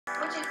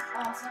which is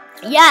awesome.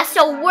 Yeah,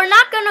 so we're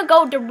not gonna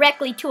go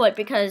directly to it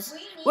because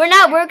we're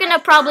gonna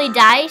probably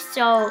die,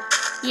 so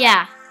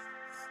yeah.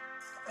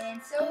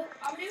 And so,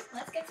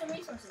 let's get some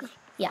resources.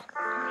 Yeah. For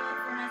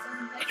a nice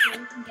open place where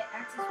we can get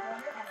access to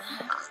water at our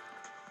home.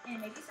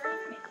 And maybe start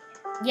making it.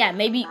 Yeah,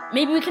 maybe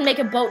we can make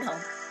a boat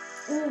home.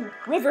 Ooh,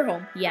 river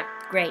home. Yeah,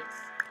 great.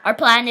 Our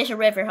plan is a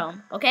river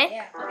home, okay?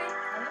 Yeah, okay.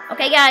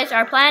 Okay, guys,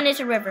 our plan is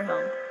a river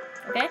home,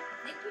 okay? I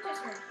think you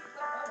just heard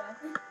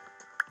you.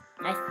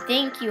 I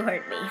think you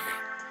heard me.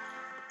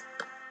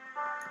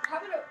 How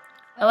about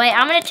Oh wait,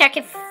 I'm gonna check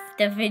if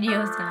the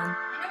video's on.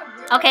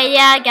 Okay,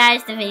 yeah,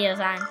 guys, the video's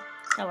on.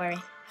 Don't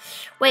worry.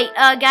 Wait,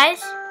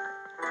 guys.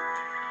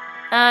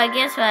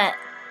 Guess what?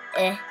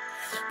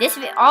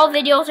 All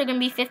videos are gonna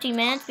be 15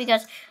 minutes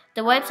because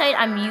the website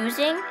I'm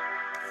using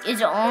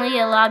is only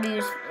allowed to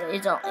use.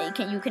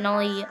 You can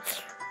only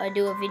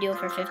do a video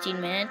for 15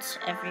 minutes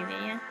every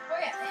video. Oh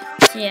yeah.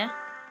 So yeah.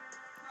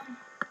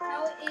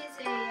 How is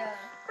a?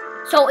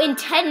 So in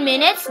 10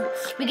 minutes,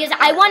 because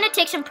I want to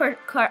take some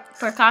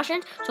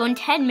precautions. So in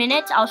 10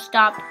 minutes, I'll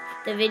stop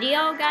the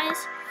video, guys,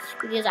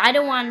 because I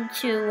don't want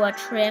to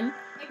trim.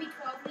 Maybe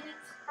 12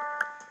 minutes.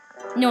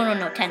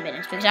 No, 10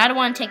 minutes because I don't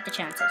want to take the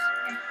chances.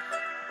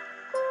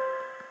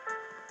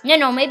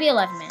 No, maybe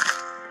 11 minutes.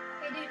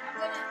 Hey, dude, how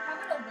about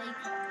a lake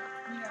home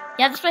near?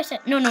 Yeah, that's what I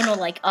said. No,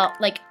 like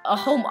a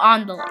home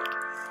on the lake.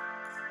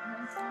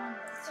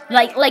 So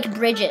Like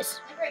bridges.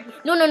 Like right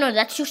here. No,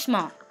 that's too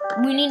small.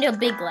 We need a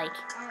big lake. Alright.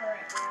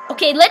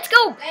 Okay, let's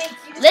go. Thanks,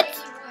 you just Let's.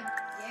 made me wood.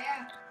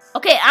 Yeah.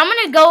 Okay, I'm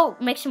gonna go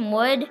make some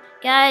wood,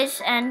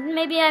 guys, and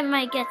maybe I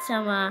might get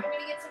some. I'm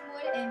gonna get some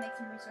wood and make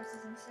some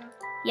resources and stuff.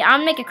 Yeah,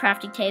 I'll make a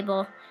crafting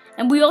table,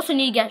 and we also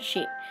need to get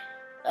sheep.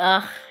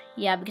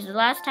 Yeah, because the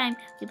last time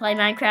we played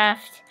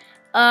Minecraft,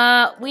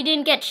 we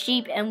didn't get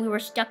sheep, and we were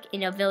stuck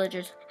in a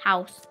villager's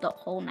house the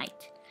whole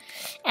night.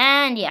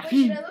 And yeah. Wait,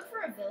 should I look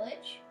for a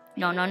village?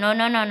 No.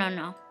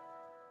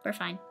 We're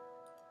fine.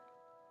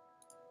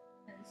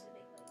 Oh, this is a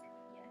big lake.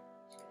 Yeah,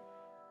 it's good.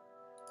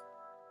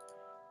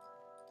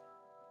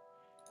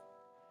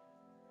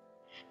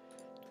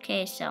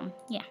 Okay, so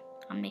yeah,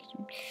 I'll make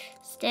some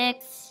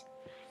sticks.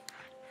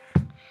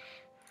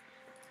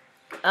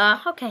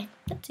 Okay,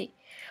 let's see.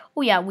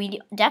 Oh yeah,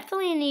 we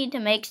definitely need to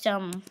make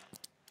some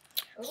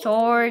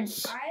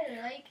swords. I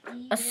like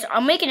these.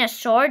 I'm making a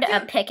sword, a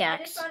Dude,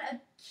 pickaxe. I just found a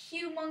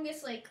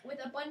humongous lake with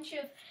a bunch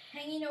of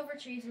hanging over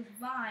trees with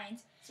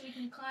vines so we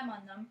can climb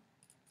on them.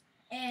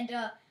 And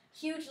a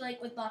huge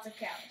lake with lots of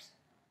cows.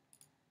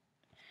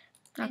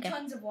 And Okay.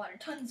 tons of water,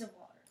 tons of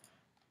water.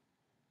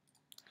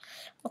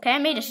 Okay, I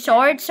made a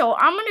sword, so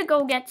I'm gonna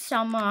go get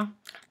some.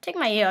 Take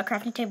my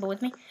crafting table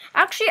with me.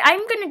 Actually,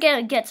 I'm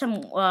gonna get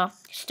some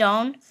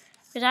stone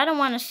because I don't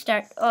want to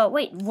start. Oh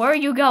wait, where are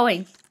you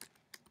going?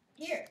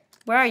 Here.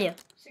 Where are you?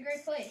 It's a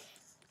great place.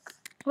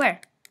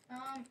 Where?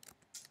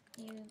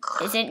 You.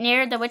 Is it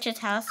near the witch's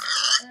house?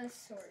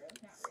 Sort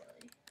of, not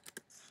really.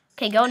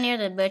 Okay, go near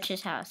the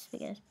witch's house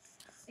because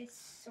It's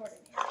sort of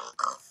near.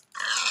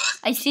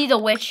 I see the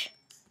witch.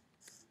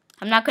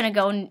 I'm not gonna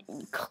go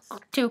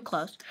too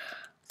close.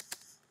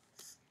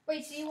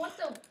 Wait, so you want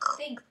the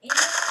thing in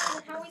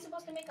there? How are we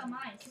supposed to make a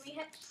mine? Can we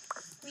have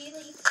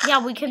really? Yeah,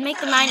 we can make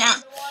the mine out.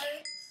 In the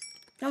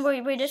water? No,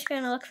 we're just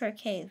gonna look for a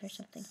cave or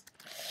something.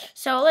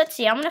 So let's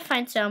see. I'm gonna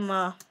find some.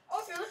 Oh,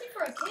 if you're looking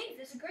for a cave,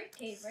 there's a great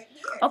cave right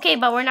here. Okay,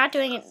 but we're not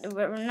doing it.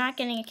 We're not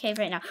getting a cave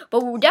right now.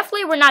 But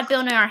we're not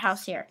building our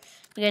house here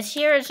because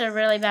here is a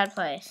really bad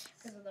place.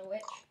 Because of the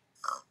witch.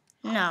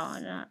 No,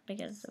 not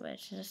because of the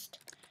witch. It's just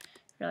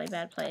a really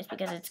bad place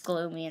because it's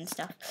gloomy and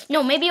stuff.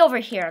 No, maybe over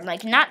here,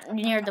 like not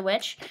near the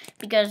witch,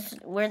 because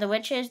where the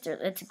witch is,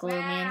 it's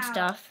gloomy and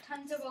stuff.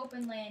 Tons of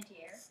open land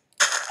here.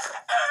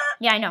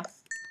 Yeah, I know.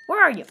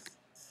 Where are you?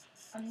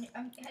 I'm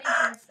heading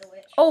towards the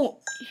witch. Oh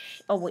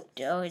wait,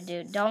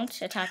 dude,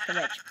 don't attack the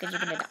witch because you're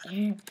gonna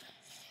die.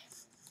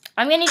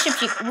 I'm gonna need some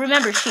sheep.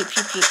 Remember, sheep.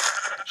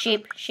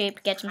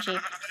 Get some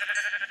sheep.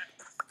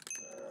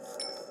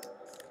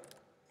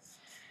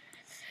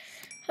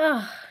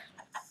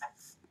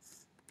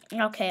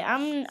 Okay,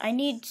 I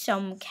need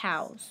some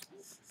cows.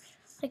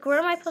 Like, where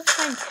am I supposed to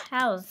find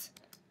cows?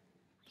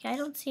 Like, I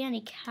don't see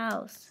any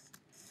cows.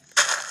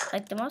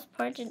 Like, the most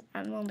important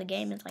animal in the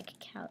game is like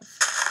cows.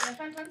 Yeah, I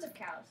found tons of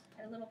cows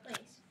at a little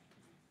place.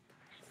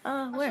 Where?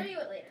 I'll show you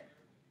it later.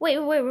 Wait.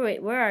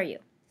 Where are you?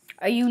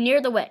 Are you near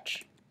the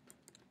witch?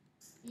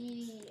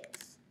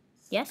 Yes.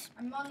 Yes?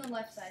 I'm on the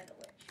left side of the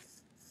witch.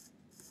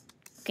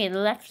 Okay, the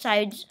left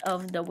side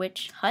of the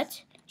witch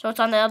hut. So it's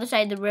on the other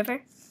side of the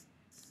river?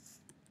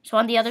 So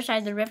on the other side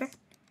of the river?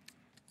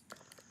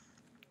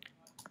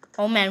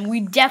 Oh man, we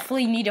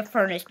definitely need a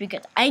furnace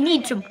because I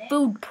need some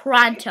food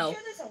pronto. Are you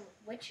sure there's a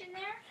witch in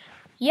there?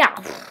 Yeah.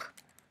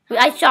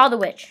 I saw the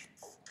witch.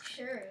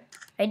 Sure.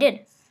 I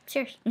did.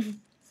 Seriously. I'm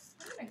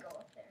gonna go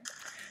up there.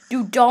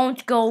 Dude,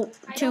 don't go too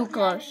I don't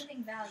close. have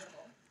anything valuable.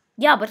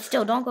 Yeah, but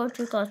still, don't go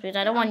too close because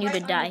I don't want you to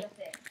under die. the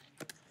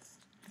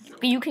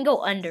thing. You can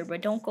go under,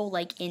 but don't go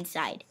like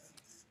inside.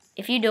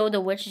 If you do, the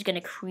witch is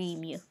gonna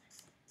cream you.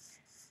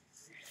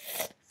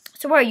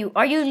 So where are you?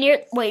 Are you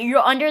near? Wait,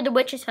 you're under the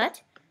witch's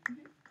hut?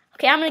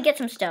 Okay, I'm gonna get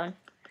some stone.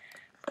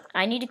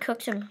 I need to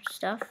cook some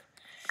stuff.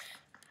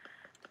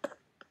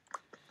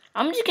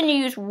 I'm just gonna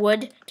use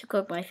wood to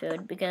cook my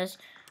food because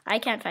I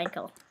can't find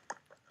coal.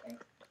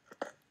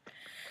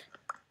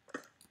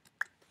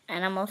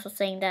 And I'm also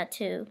saying that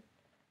to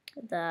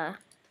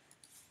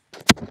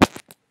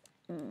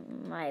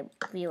my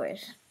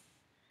viewers.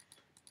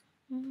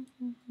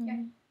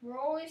 Yeah, we're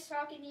always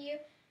talking to you,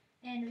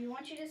 and we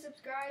want you to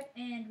subscribe,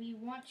 and we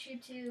want you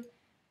to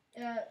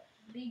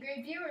be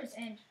great viewers,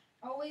 and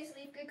always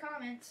leave good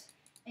comments,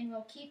 and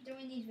we'll keep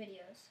doing these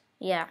videos.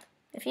 Yeah.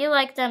 If you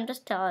like them,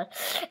 just tell us.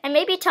 And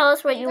maybe tell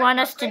us what you want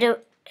us to do.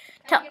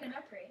 How do you get an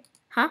upgrade?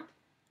 Huh?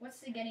 What's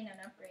the getting an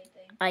upgrade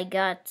thing? I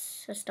got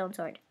a stone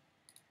sword.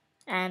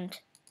 And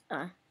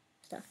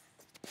stuff.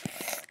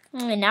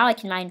 And now I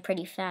can mine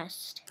pretty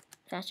fast.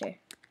 Faster.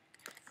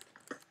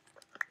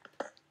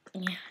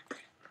 Yeah.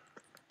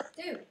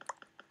 Dude,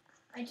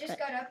 I just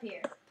got up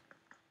here.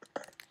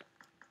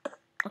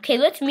 Okay,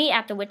 let's meet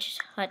at the witch's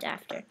hut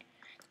after.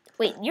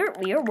 Wait,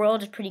 your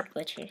world is pretty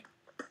glitchy.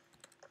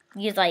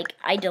 Because, like,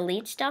 I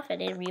delete stuff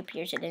and it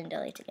reappears and then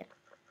deletes again.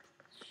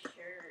 Sure.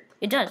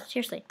 It does,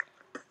 seriously.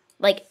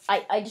 Like,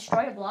 I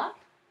destroy a block,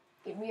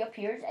 it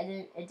reappears, and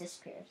then it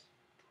disappears.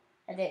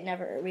 And then it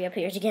never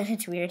reappears again.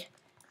 It's weird.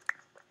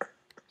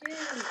 Dude,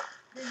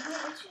 there's no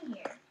witch in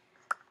here.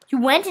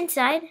 You went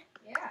inside?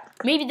 Yeah.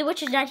 Maybe the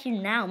witch is not here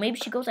now. Maybe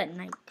she goes at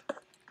night.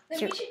 Then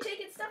we should take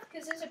its stuff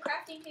because there's a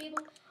crafting table.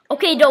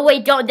 Okay,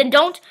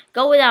 don't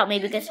go without me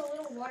because. There's a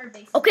little water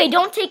basin. Okay,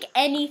 don't take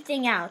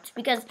anything out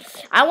because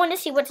I want to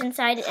see what's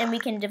inside and we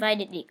can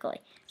divide it equally.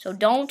 So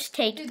don't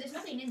take. Dude, there's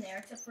nothing in there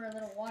except for a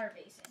little water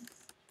basin.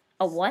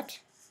 A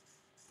what?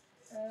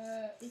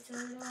 It's a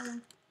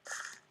little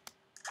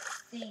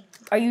thing.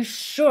 Are you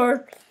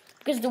sure?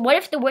 Because what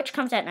if the witch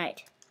comes at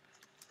night?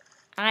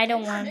 I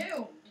don't want.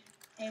 Doomed,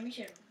 and we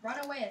should run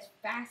away as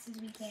fast as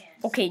we can.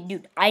 Okay,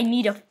 dude, I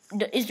need a.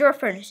 Is there a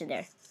furnace in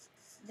there?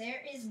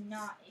 There is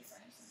not a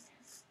furnace in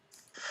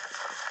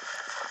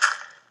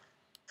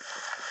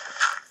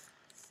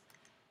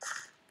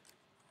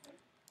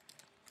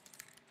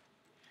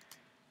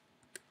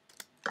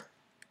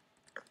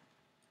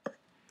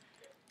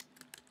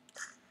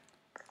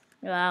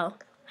there. Wow.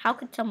 How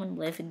could someone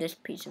live in this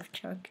piece of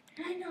junk?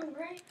 I know,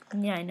 right?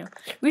 Yeah, I know.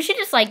 We should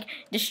just, like,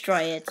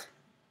 destroy it.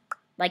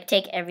 Like,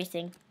 take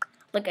everything.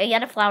 Look, I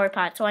got a flower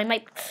pot, so I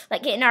might,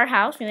 like, in our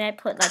house, we might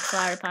put, like,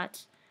 flower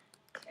pots.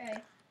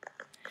 Okay.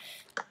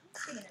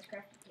 Taking this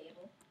crafting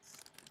table.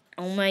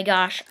 Oh my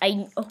gosh,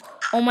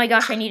 oh my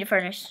gosh, I need a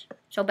furnace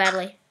so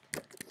badly.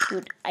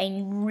 Dude,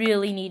 I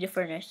really need a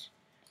furnace.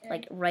 Okay.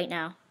 Like, right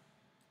now.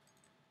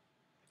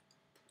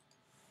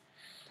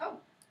 Oh,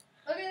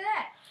 look at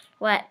that.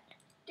 What?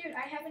 Dude,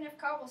 I have enough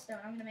cobblestone.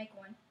 I'm gonna make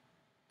one.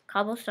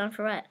 Cobblestone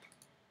for what?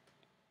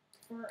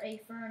 For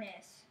a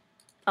furnace.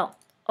 Oh,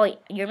 wait,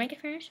 you're making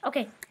furnace?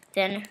 Okay,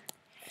 then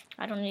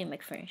I don't need to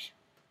make furnace.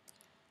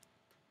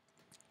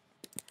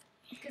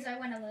 Because I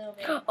went a little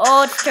bit.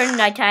 Oh, it's turning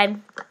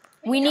nighttime.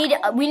 We need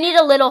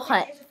a little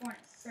hut. Here's a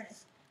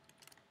furnace.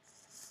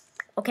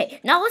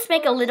 Okay, now let's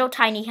make a little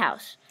tiny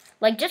house.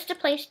 Like, just a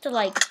place to,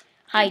 like,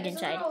 hide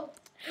inside.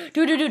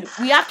 Dude,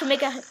 we have to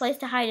make a place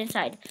to hide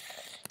inside.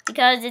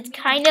 Because it's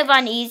kind of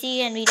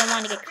uneasy and we don't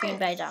want to get creamed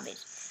by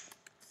zombies.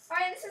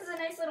 Alright, this is a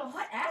nice little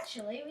hut,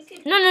 actually. We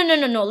could...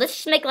 No. Let's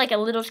just make, like, a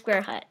little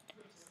square hut.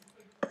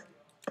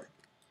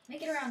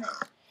 Make it around this.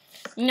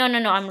 No,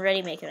 I'm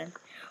already making it.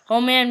 Oh,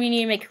 man, we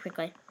need to make it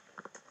quickly.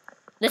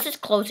 Let's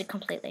just close it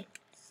completely.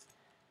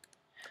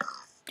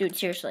 Dude,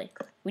 seriously.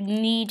 We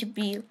need to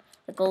be,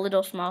 like, a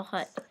little small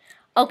hut.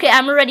 Okay,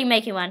 I'm already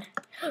making one.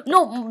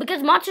 No,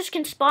 because monsters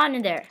can spawn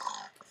in there.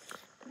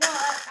 No,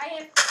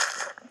 I'm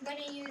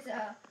gonna use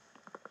a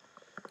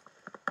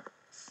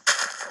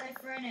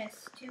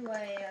furnace to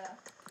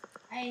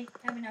I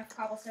have enough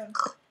cobblestone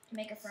to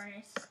make a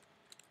furnace.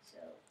 So,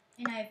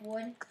 and I have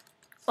wood.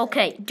 So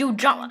Okay, dude,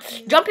 jump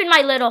in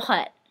my little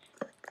hut.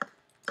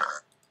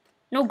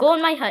 No, go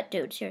in my hut,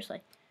 dude.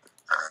 Seriously.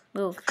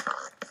 Move.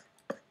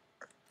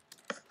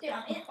 Dude,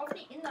 I'm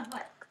already in the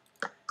hut.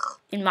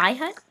 In my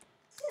hut?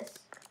 Yes.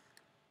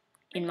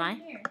 In my?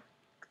 Here.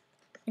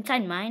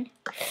 Inside mine?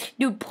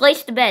 Dude,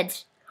 place the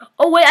beds.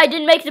 Oh, wait, I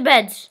didn't make the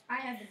beds. I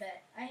have the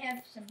bed. I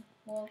have some,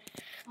 well,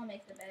 I'll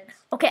make the beds.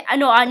 Okay, I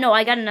know,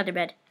 I got another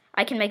bed.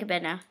 I can make a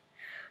bed now.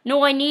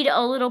 No, I need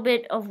a little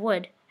bit of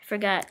wood. I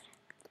forgot.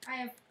 I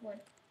have wood.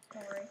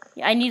 Don't worry.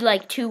 Yeah, I need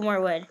like 2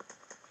 more wood.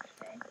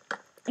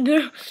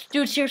 Okay.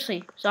 Dude,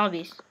 seriously,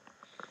 zombies.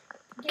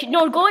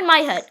 No, go in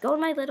my hut. Go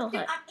in my little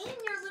Dude, hut. I'm in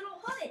your little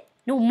hut.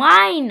 No,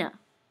 mine.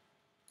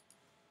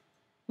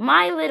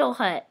 My little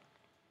hut.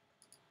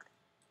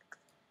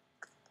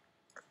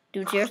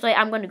 Dude, seriously,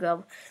 I'm gonna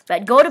go.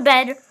 But go to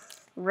bed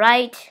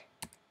right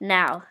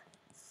now.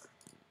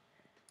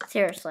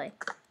 Seriously,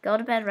 go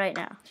to bed right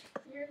now.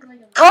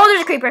 Oh,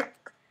 there's a creeper.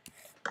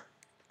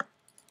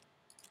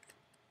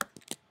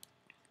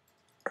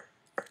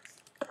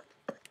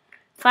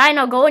 Fine,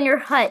 I'll go in your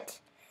hut.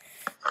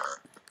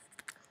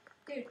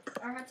 Dude,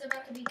 our hut's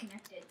about to be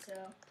connected, so...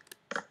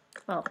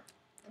 Oh.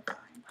 We're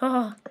fine.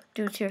 Oh,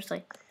 dude,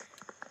 seriously.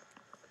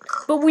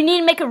 But we need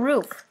to make a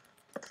roof.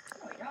 No,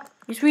 we don't.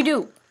 Yes, we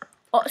do.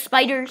 Oh,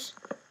 spiders.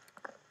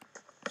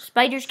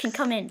 Spiders can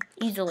come in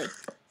easily.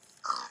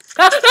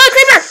 Ah,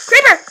 creeper!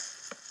 Creeper!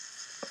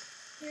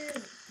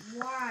 Dude,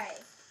 why?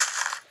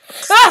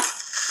 Ah!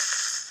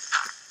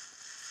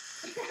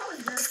 That was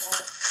your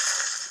fault.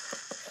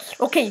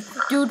 Okay,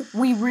 dude,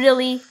 we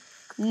really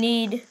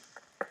need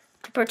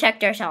to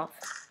protect ourselves.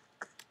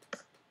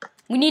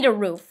 We need a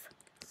roof.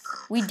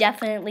 We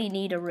definitely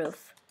need a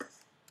roof.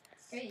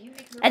 Okay, you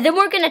make the And then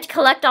we're going to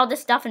collect all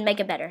this stuff and make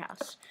a better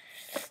house.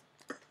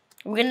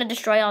 We're going to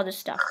destroy all this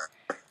stuff.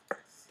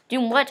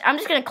 Dude, what? I'm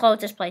just going to close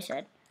this place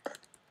in.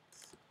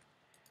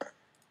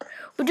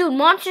 But dude,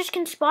 monsters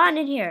can spawn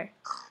in here.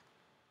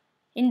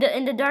 In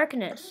the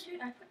darkness.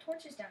 Dude, I put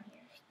torches down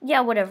here.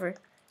 Yeah, whatever.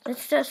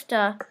 Let's just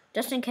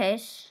in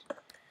case.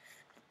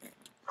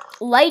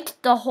 Light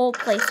the whole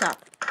place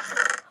up.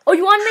 Oh,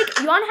 you want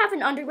to have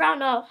an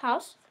underground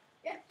house?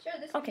 Yeah, sure.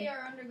 This Okay. can be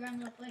our underground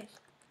little place.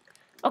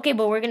 Okay,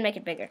 but we're gonna make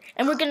it bigger,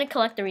 and we're gonna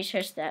collect the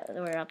resources that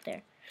were up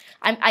there.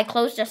 I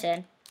closed us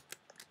in,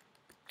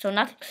 so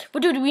nothing.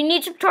 But dude, we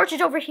need some torches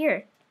over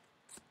here.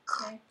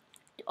 Okay.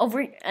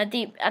 Over at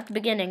the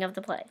beginning of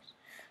the place.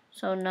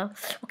 So no.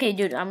 Okay,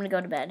 dude, I'm gonna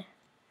go to bed.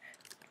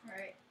 All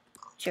right.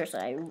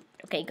 Seriously,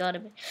 okay, go to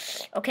bed.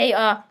 Okay,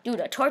 dude,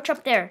 a torch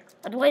up there.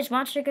 Otherwise,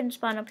 monster can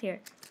spawn up here.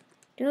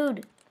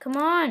 Dude, come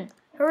on,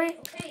 hurry.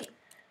 Okay.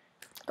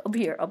 Up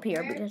here,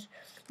 Where? because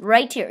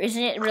right here.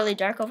 Isn't it really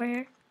dark over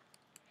here?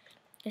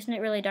 Isn't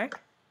it really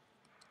dark?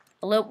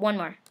 One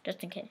more,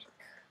 just in case.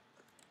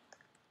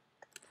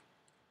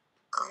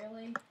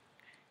 Really?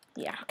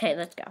 Yeah, okay,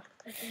 let's go.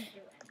 That didn't do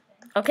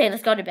anything. Okay,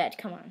 let's go to bed,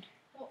 come on.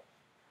 Well,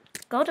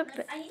 Go to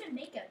bed. I need to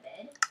make a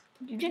bed.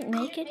 You didn't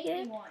make it Make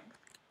yet? me one.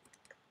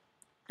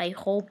 I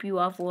hope you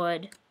have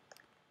wood.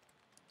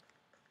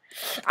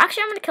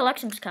 Actually, I'm gonna collect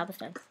some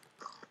cobblestone.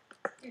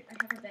 Dude, I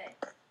have a bed.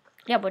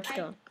 Yeah, but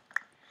still.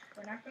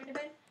 We're not going to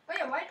bed? Oh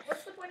yeah,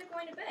 what's the point of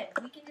going to bed?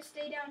 We can just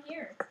stay down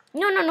here.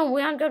 No,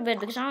 we don't go to bed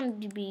because I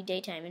want to be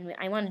daytime and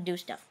I want to do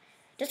stuff.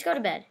 Just go to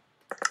bed.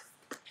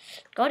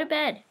 Go to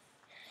bed.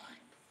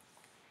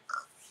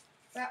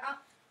 But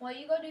while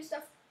you go do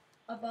stuff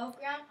above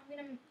ground, I'm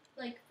gonna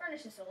like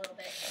furnish this a little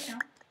bit. You know,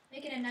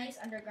 make it a nice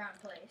underground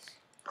place.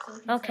 So we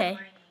can Okay.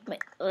 start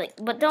mining.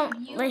 But don't.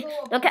 You Like, go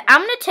above okay,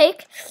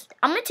 ground.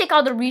 I'm gonna take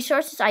all the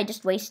resources I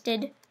just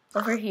wasted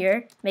over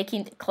here,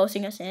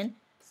 closing us in,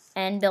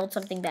 and build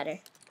something better,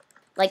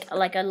 like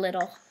a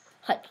little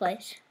hut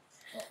place.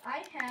 Well,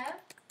 I have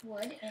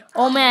wood and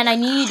Oh man, I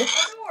need. a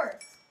door.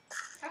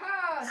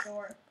 Haha,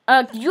 door.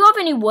 Do you have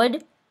any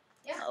wood?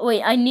 Yeah.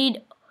 Wait, I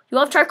need. You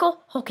have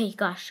charcoal? Okay,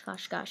 gosh. I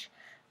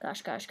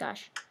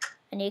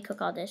need to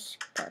cook all this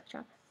pork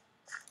chop.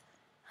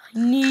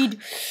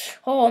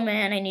 Oh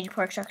man, I need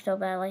pork chop so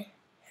badly.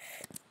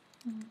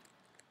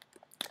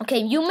 Okay,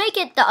 you make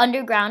it the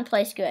underground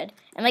place good,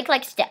 and make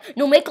like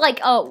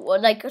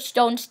like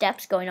stone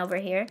steps going over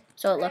here,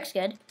 so it Okay. looks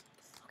good.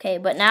 Okay,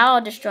 but now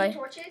I'll destroy. Any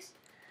torches?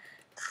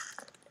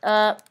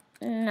 No.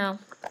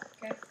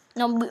 Okay.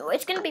 No,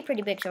 it's gonna be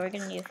pretty big, so we're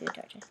gonna need a few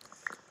torches.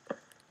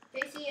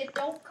 Basically,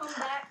 don't come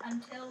back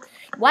until.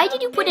 Why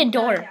did you put a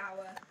door?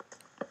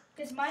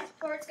 Because my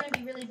part's gonna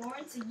be really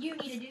boring, so you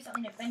need to do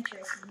something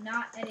adventurous,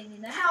 not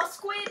editing the house.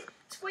 Squid,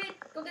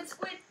 go get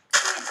squid.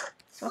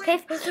 Okay.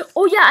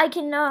 Oh yeah, I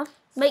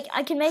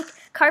can make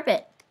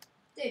carpet.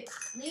 Dude,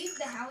 leave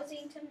the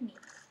housing to me.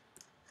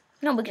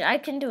 No, because I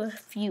can do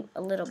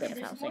a little bit of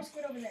There's housing. more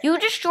squid over there. You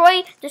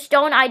destroy the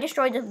stone, I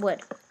destroy the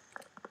wood.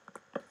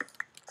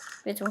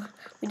 We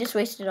just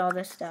wasted all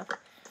this stuff.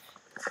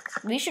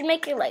 We should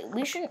make it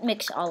we shouldn't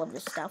mix all of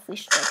this stuff. We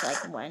should make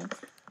like one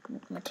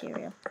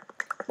material.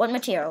 What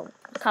material?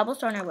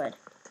 Cobblestone or wood?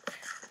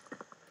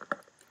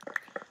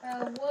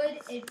 Wood,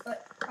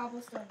 but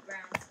cobblestone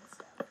grounds and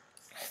stuff.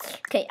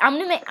 Okay, I'm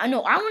gonna make.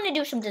 No, I want to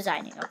do some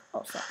designing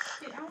also.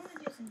 Dude, I want to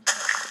do some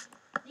design.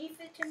 Leave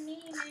it to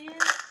me, man.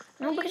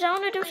 No, because I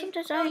want to do some No,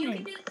 designing. you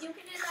can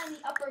design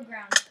the upper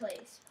ground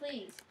place,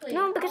 please.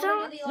 No, because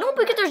wanna do the upper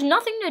because ground. there's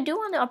nothing to do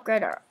on the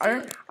upgrade. Our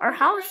Dude, you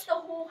house. Make the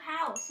whole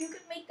house. You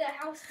could make the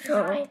house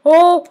design.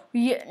 Oh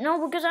yeah, no,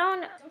 because I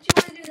want. Don't you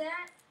want to do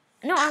that?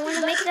 No, I want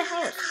to make the Let's do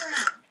house.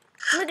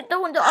 underground.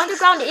 Look, the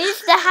underground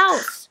is the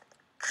house.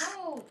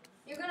 No,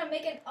 you're gonna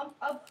make an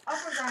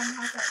upper ground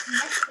house that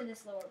connects to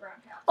this lower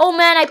ground house. Oh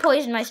man, I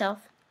poisoned myself.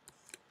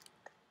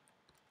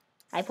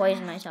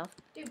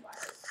 Dude, why?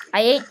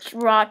 I ate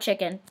raw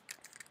chicken.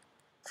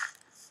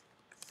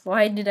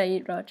 Why did I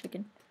eat raw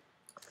chicken?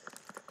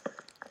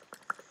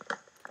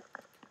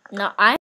 No,